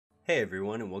Hey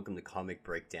everyone, and welcome to Comic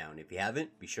Breakdown. If you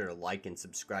haven't, be sure to like and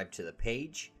subscribe to the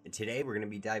page. And today we're going to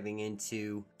be diving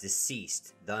into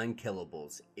DCeased, The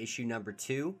Unkillables, issue number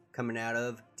 2, coming out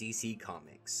of DC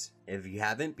Comics. If you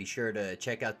haven't, be sure to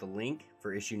check out the link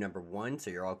for issue number 1 so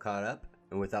you're all caught up.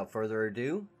 And without further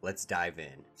ado, let's dive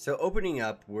in. So opening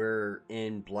up, we're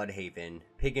in Bloodhaven,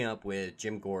 picking up with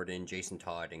Jim Gordon, Jason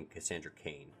Todd, and Cassandra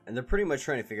Cain. And they're pretty much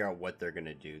trying to figure out what they're going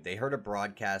to do. They heard a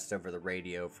broadcast over the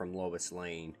radio from Lois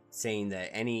Lane saying that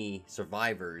any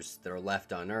survivors that are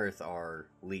left on Earth are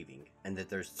leaving. And that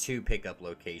there's 2 pickup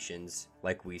locations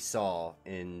like we saw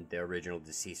in the original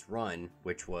DCeased run,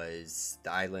 which was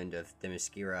the island of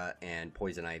Themyscira and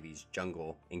Poison Ivy's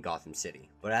jungle in Gotham City.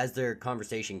 But as their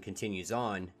conversation continues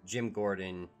on, Jim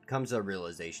Gordon comes to a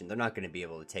realization they're not going to be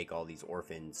able to take all these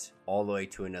orphans all the way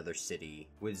to another city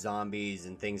with zombies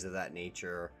and things of that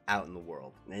nature out in the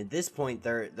world. And at this point,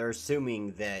 they're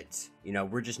assuming that,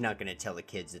 we're just not going to tell the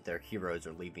kids that their heroes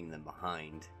are leaving them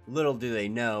behind. Little do they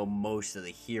know, most of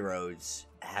the heroes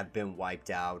have been wiped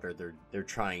out, or they're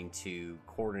trying to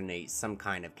coordinate some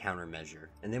kind of countermeasure.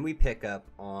 And then we pick up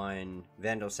on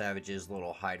Vandal Savage's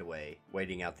little hideaway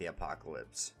waiting out the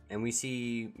apocalypse. And we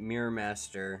see Mirror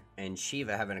Master and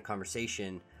Shiva having a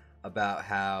conversation about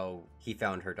how he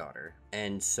found her daughter.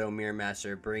 And so Mirror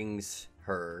Master brings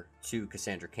her to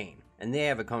Cassandra Cain. And they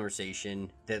have a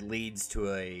conversation that leads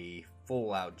to a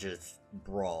full-out just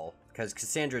brawl. Because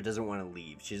Cassandra doesn't want to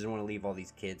leave. She doesn't want to leave all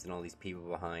these kids and all these people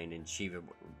behind. And Shiva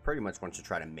pretty much wants to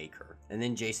try to make her. And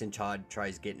then Jason Todd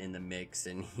tries getting in the mix.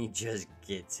 And he just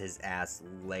gets his ass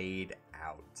laid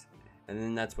out. And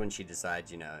then that's when she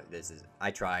decides,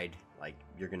 I tried. Like,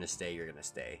 you're gonna stay.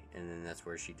 And then that's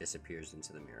where she disappears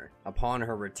into the mirror. Upon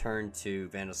her return to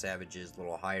Vandal Savage's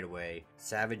little hideaway,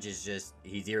 Savage is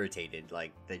he's irritated,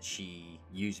 like, that she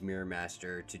used Mirror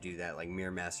Master to do that. Like,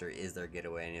 Mirror Master is their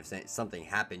getaway, and if something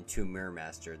happened to Mirror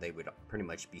Master, they would pretty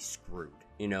much be screwed.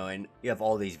 And you have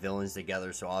all these villains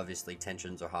together, so obviously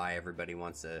tensions are high. Everybody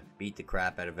wants to beat the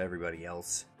crap out of everybody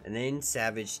else. And then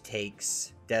Savage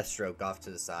takes Deathstroke off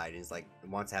to the side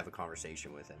and wants to have a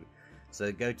conversation with him. So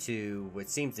they go to what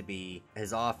seems to be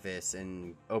his office,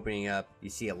 and opening up, you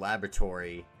see a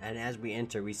laboratory. And as we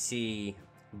enter, we see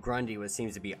Grundy, what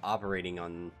seems to be operating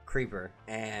on Creeper.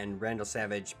 And Randall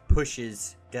Savage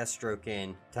pushes Deathstroke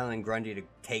in, telling Grundy to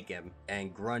take him.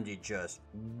 And Grundy just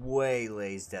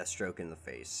waylays Deathstroke in the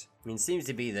face. It seems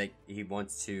to be that he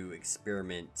wants to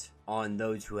experiment on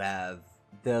those who have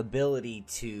the ability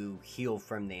to heal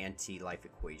from the anti-life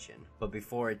equation. But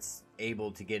before it's able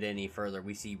to get any further,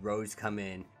 we see Rose come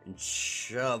in and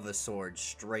shove a sword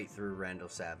straight through Randall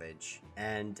Savage.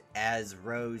 And as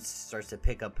Rose starts to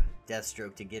pick up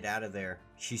Deathstroke to get out of there,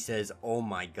 she says, "Oh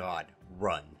my god,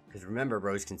 run." Because remember,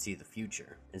 Rose can see the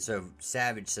future. And so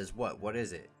Savage says, What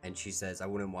is it?" And she says, "I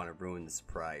wouldn't want to ruin the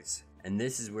surprise." And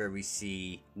this is where we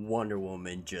see Wonder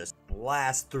Woman just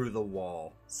blast through the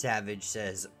wall. Savage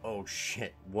says, "Oh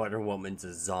shit, Wonder Woman's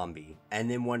a zombie." And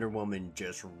then Wonder Woman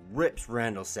just rips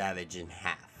Randall Savage in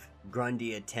half.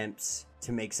 Grundy attempts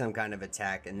to make some kind of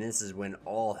attack, and this is when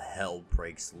all hell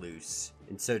breaks loose.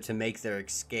 And so to make their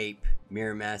escape,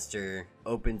 Mirror Master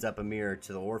opens up a mirror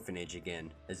to the orphanage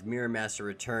again. As Mirror Master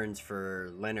returns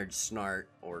for Leonard Snart,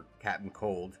 or Captain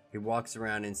Cold, he walks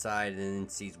around inside and then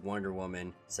sees Wonder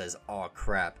Woman, says, "Aw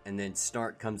crap," and then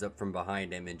Snart comes up from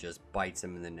behind him and just bites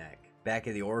him in the neck. Back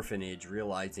at the orphanage,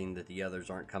 realizing that the others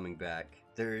aren't coming back,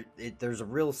 there's a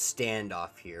real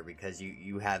standoff here, because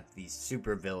you have these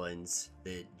super villains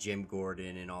that Jim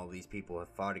Gordon and all these people have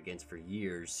fought against for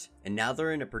years, and now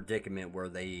they're in a predicament where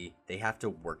they have to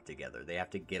work together, they have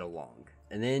to get along.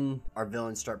 And then our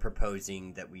villains start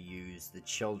proposing that we use the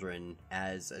children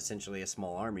as essentially a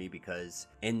small army, because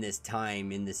in this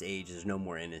time, in this age, there's no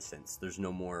more innocence, there's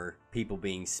no more people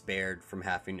being spared from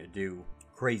having to do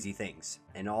crazy things.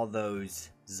 And all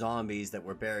those zombies that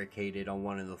were barricaded on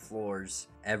one of the floors,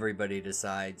 everybody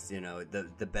decides,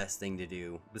 the best thing to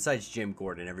do, besides Jim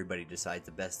Gordon, everybody decides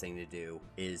the best thing to do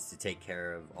is to take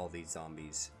care of all these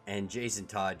zombies. And Jason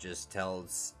Todd just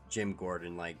tells Jim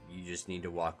Gordon, you just need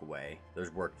to walk away,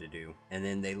 there's work to do. And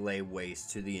then they lay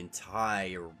waste to the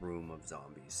entire room of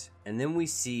zombies. And then we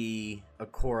see a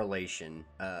correlation,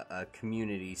 a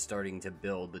community starting to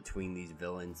build between these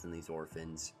villains and these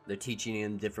orphans. They're teaching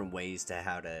them different ways to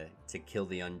how to kill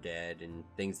the undead and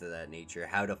things of that nature,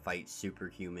 how to fight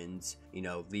superhumans.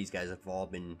 These guys have all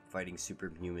been fighting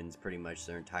superhumans pretty much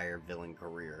their entire villain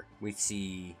career. We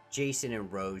see Jason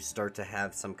and Rose start to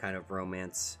have some kind of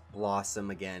romance blossom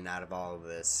again out of all of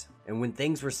this. And when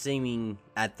things were seeming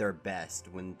at their best,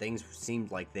 when things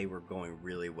seemed like they were going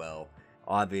really well,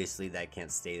 Obviously, that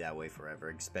can't stay that way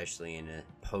forever, especially in a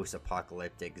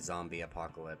post-apocalyptic zombie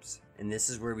apocalypse. And this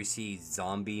is where we see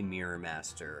Zombie Mirror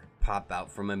Master pop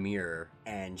out from a mirror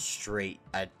and straight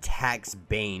attacks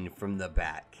Bane from the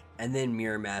back. And then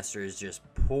Mirror Master is just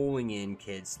pulling in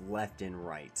kids left and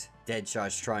right.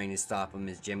 Deadshot's trying to stop him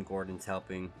as Jim Gordon's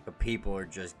helping, but people are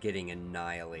just getting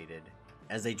annihilated.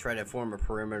 As they try to form a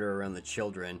perimeter around the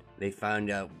children, they found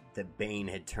out that Bane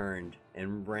had turned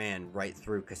and ran right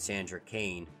through Cassandra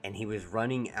Cain, and he was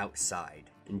running outside.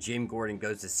 And Jim Gordon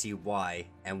goes to see why,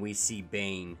 and we see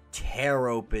Bane tear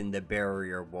open the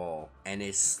barrier wall, and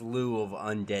a slew of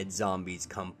undead zombies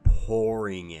come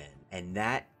pouring in. And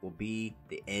that will be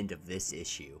the end of this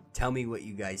issue. Tell me what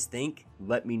you guys think.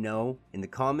 Let me know in the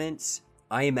comments.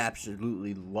 I am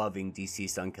absolutely loving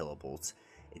DCeased Unkillables.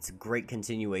 It's a great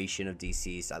continuation of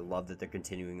DCeased. I love that they're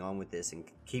continuing on with this and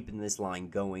keeping this line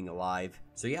going alive.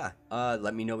 So yeah,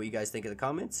 let me know what you guys think in the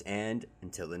comments, and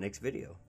until the next video.